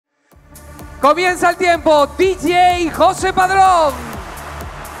Comienza el tiempo, DJ José Padrón.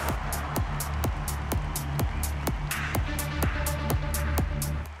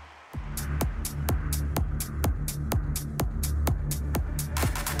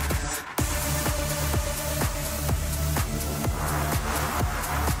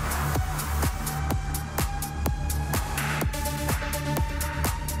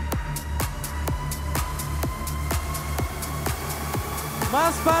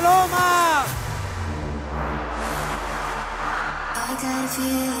 ¡Más paloma! I got a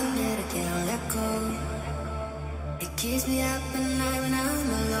feeling that I can't let go. It keeps me up at night when I'm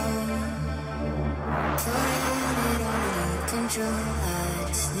alone. Thought I had it under control. I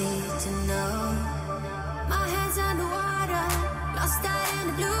just need to know. My head's underwater, lost out in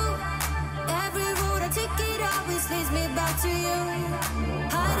the blue. Every road I take, it always leads me back to you.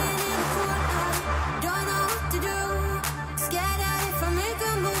 Hiding in the corner, don't know what to do. Scared that if I make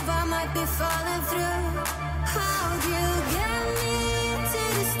a move, I might be falling through. How'd you get me into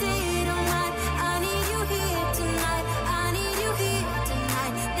the state of mind? I need you here tonight. I need you here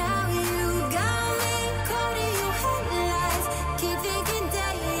tonight. Now you got me caught in your headlights. Keep thinking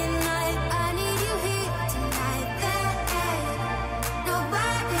day and night. I need you here tonight.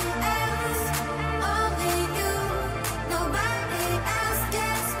 Nobody else, only you. Nobody else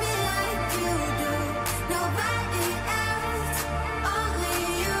gets me like you do. Nobody else, only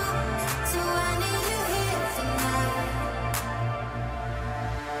you. So I need you here tonight.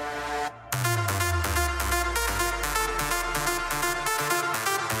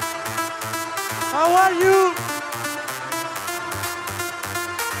 How are you?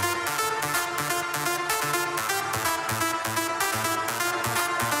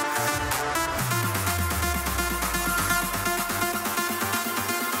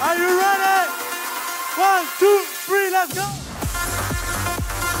 Are you ready? 1, 2, 3, let's go!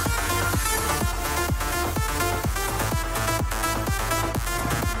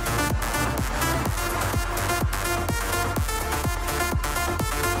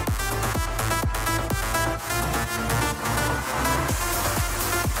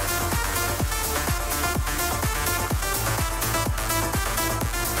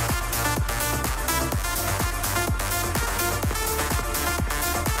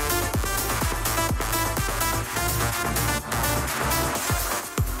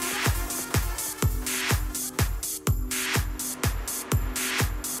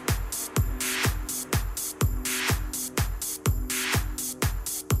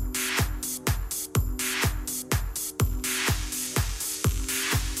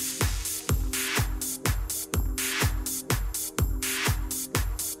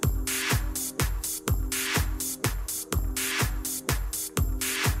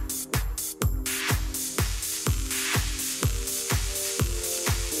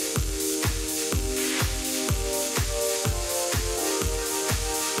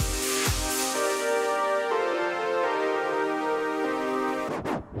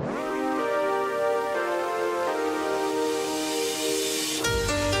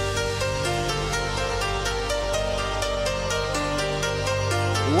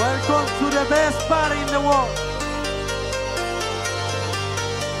 Welcome to the best party in the world.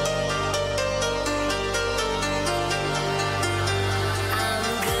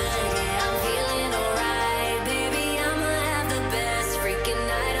 Freaking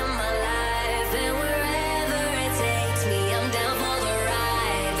night of my life, and wherever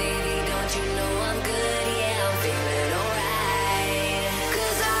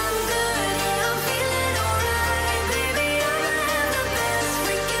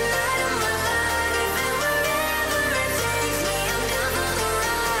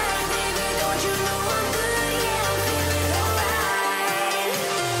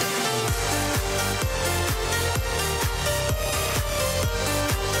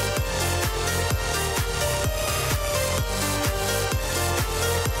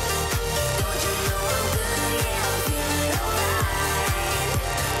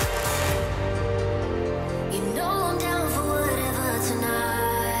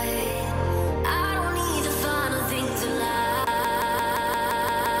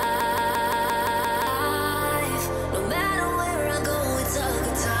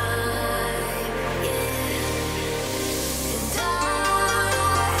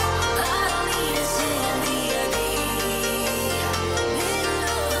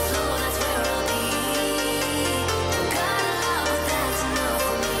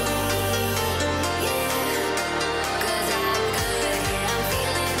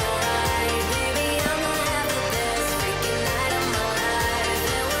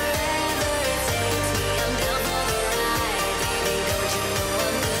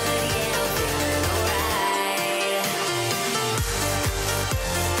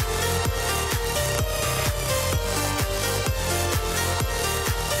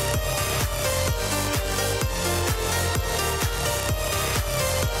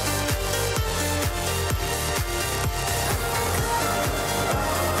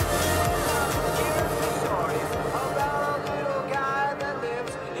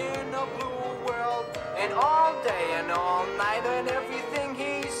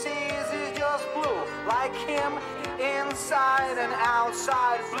like him inside and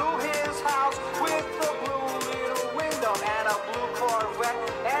outside. Blew his house with a blue little window and a blue Corvette,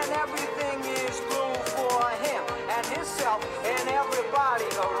 and everything is blue for him and himself and everybody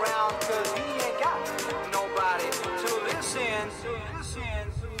around, 'cause he ain't got nobody to listen.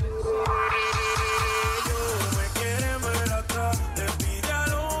 Me quieren ver atrás, de envidia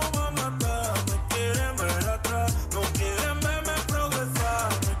lo va a matar. Me quieren ver atrás, no quieren verme progresar.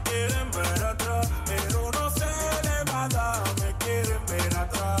 Me quieren ver atrás, pero no se le va a dar. Me quieren ver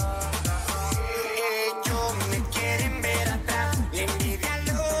atrás. Ellos me quieren ver atrás, la envidia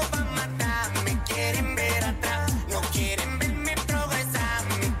lo va a matar. Me quieren ver atrás, no quieren verme progresar.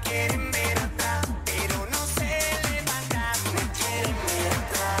 Me quieren ver atrás, pero no se le va a dar. Me quieren ver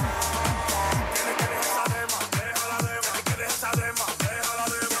atrás.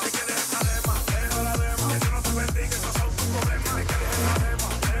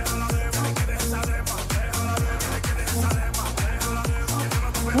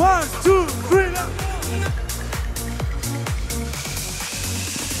 One, two, three, let's go.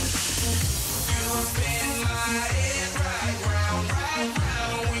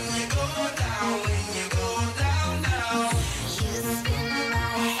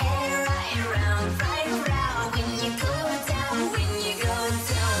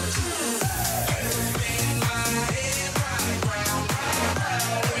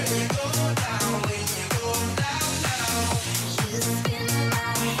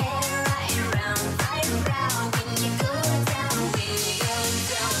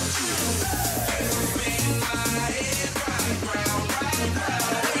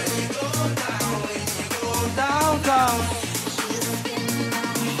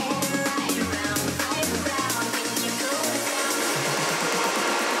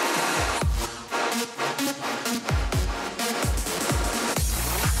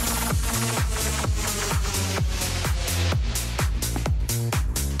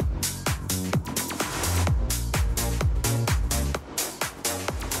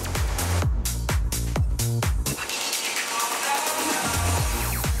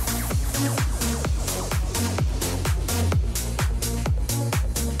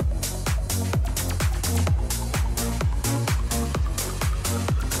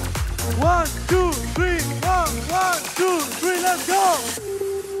 One, two, three, one, two, three, let's go.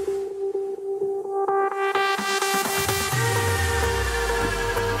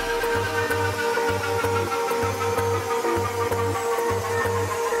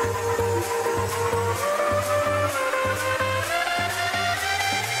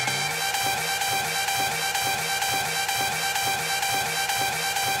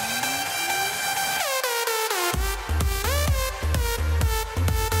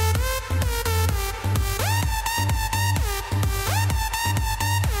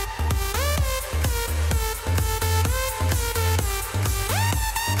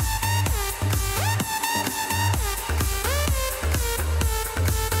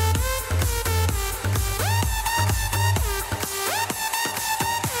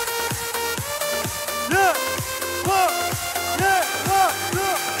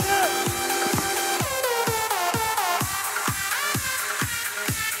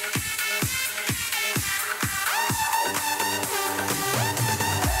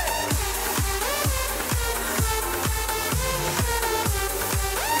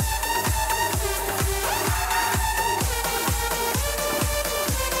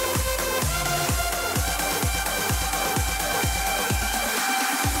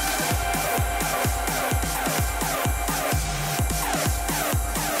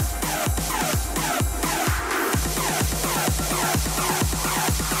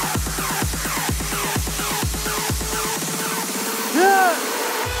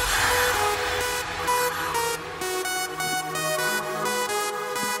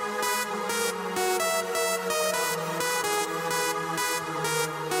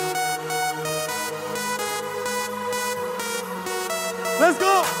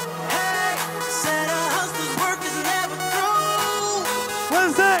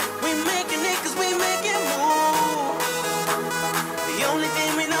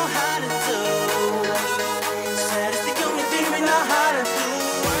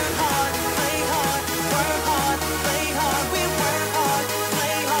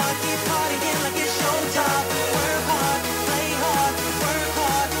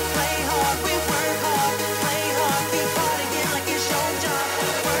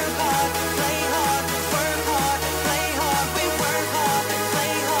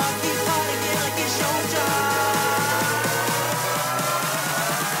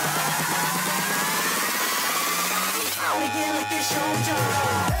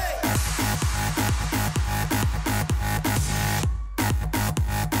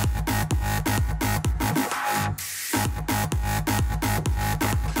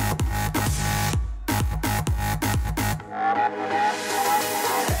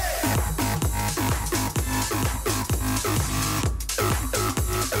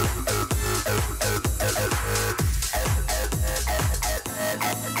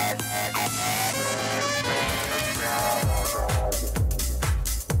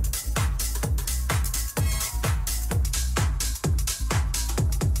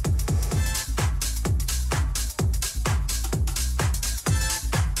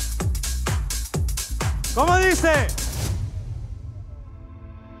 ¿Cómo dice?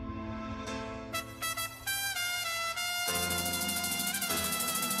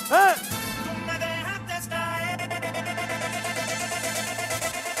 Tú me dejaste caer.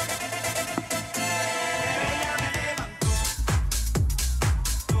 Ella me levantó.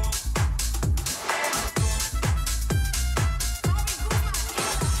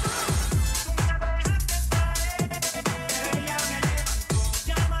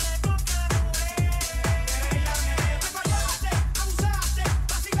 Llámale poca mujer. Ella me fallaste, abusaste,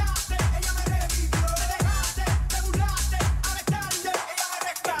 vacilaste. Ella me revivió. Me dejaste, te burlaste. Ahora es tarde. Ella me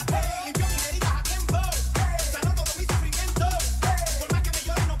rescató. Limpió mis heridas a tiempo. Sanó todo mi sufrimiento. Por más que me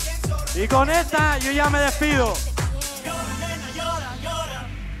llore no pienso. Y con esta yo ya me despido. Llora, nena, llora, llora.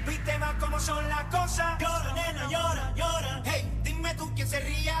 Viste más cómo son las cosas. Llora, nena, llora, llora. Hey, dime tú quién se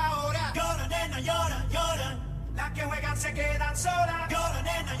ríe ahora. Llora, nena, llora, llora. Las que juegan se quedan solas. Llora,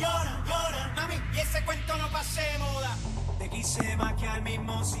 nena, llora, llora. Mami, y ese cuento no pase moda. Te quise más que al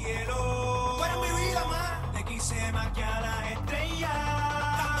mismo cielo. Tú eres mi vida más. Te quise más que a las estrellas.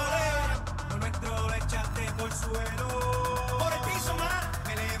 Dándole, lo nuestro lo echaste por suelo. Por el piso más.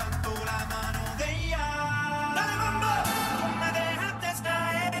 Me levantó la mano de ella. Dale, mamá. Tú me dejaste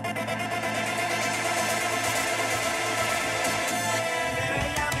caer.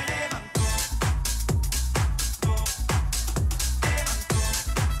 Ella me levantó.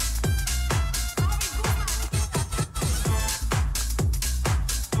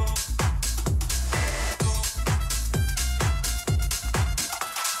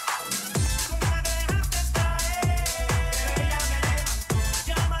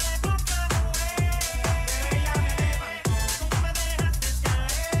 Llámale poca mujer. Ella me levantó. Tú me dejaste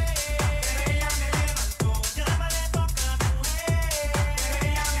caer. Ella me levantó. Llámale poca mujer.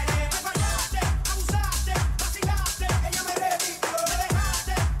 Ella me levantó. Fallaste, abusaste, vacilaste. Ella me revivió. Me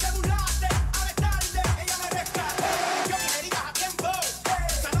dejaste, te burlaste. Ahora es tarde. Ella me rescató. Limpió mis heridas a tiempo.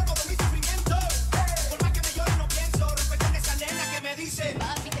 Sanó todo mi sufrimiento. Por más que me llore no pienso. Respeto en esa nena que me dice.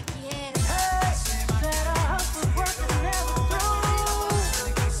 Papi, te quiero.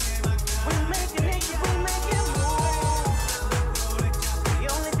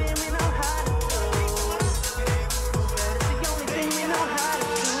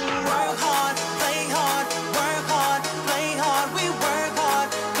 Work hard, play hard, work hard, play hard. We work hard,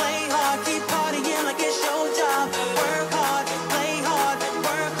 play hard, keep partying like it's your job. Work hard, play hard,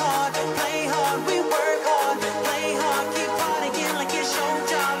 work hard, play hard. We work hard, play hard, keep partying like it's your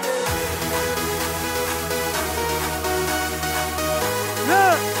job.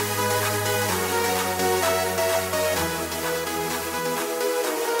 Yeah.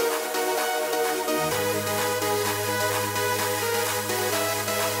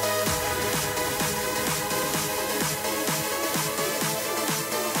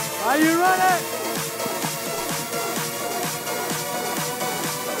 Are you ready?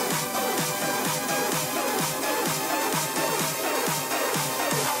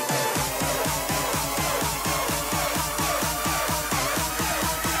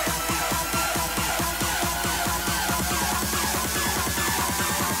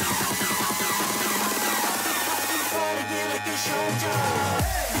 Partying like it's your job.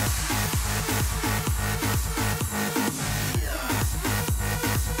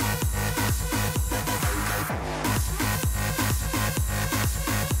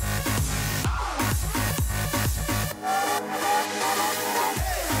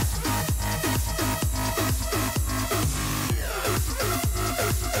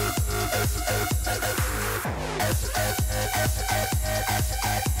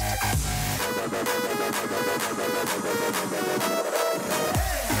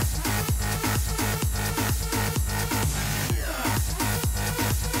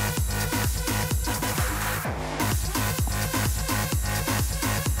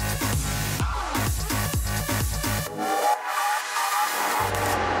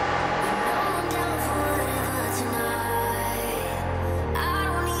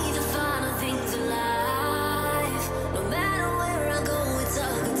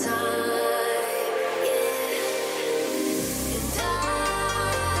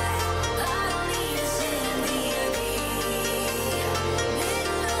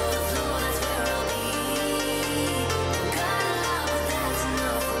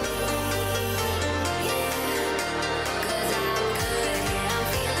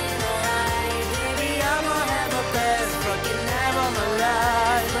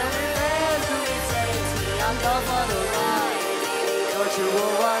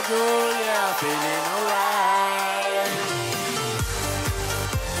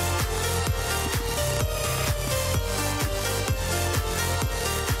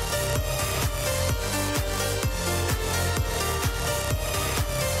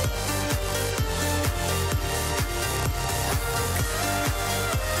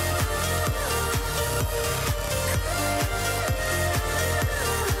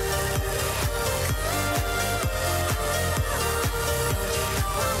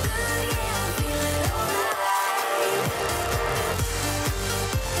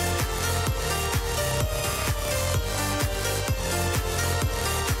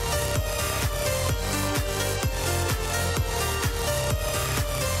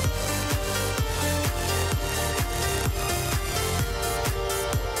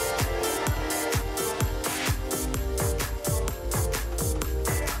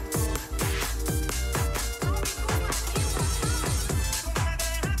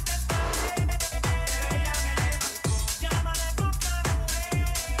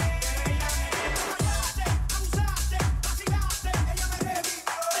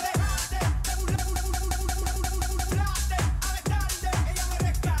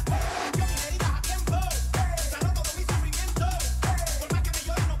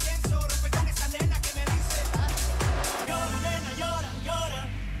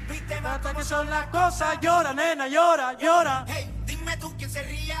 son las cosas. Llora, nena, llora, llora. Hey, dime tú quién se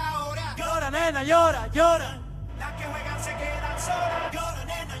ríe ahora. Llora, nena, llora, llora. Las que juegan se quedan solas. Llora,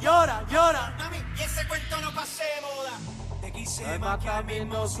 nena, llora, llora. Mami, y ese cuento no pasé moda. Te quise Más más que al camino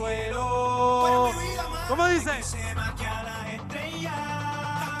mismo suelo. Pero mi vida más. ¿Cómo dice? Te quise más que a las estrellas.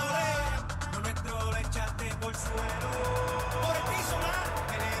 Dándole, lo nuestro lo echaste por suelo. Por el piso más,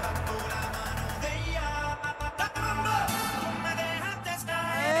 me levantó la mano de ella. Tú me dejaste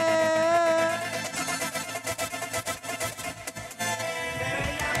caer.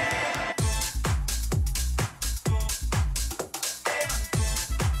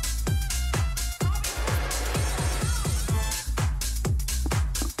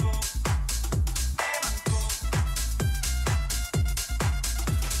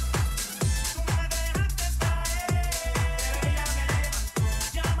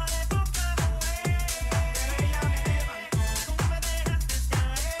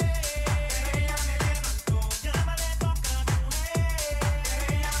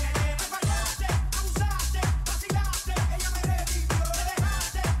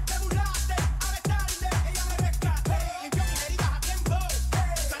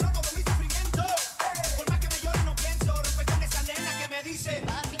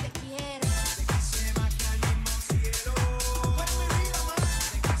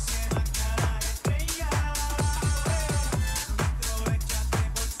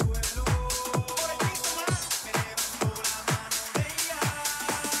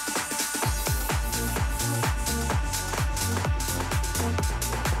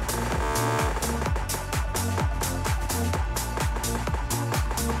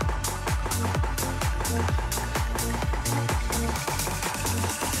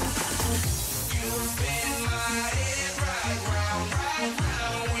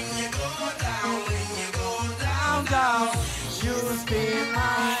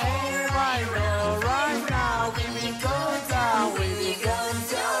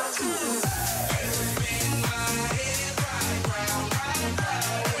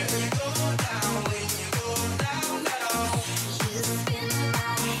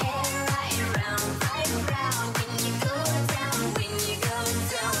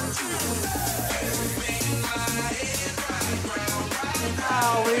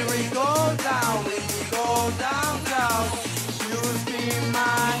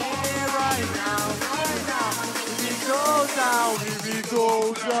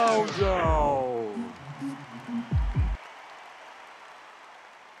 Go down.